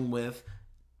going with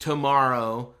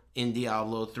tomorrow in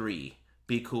Diablo 3.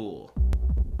 Be cool.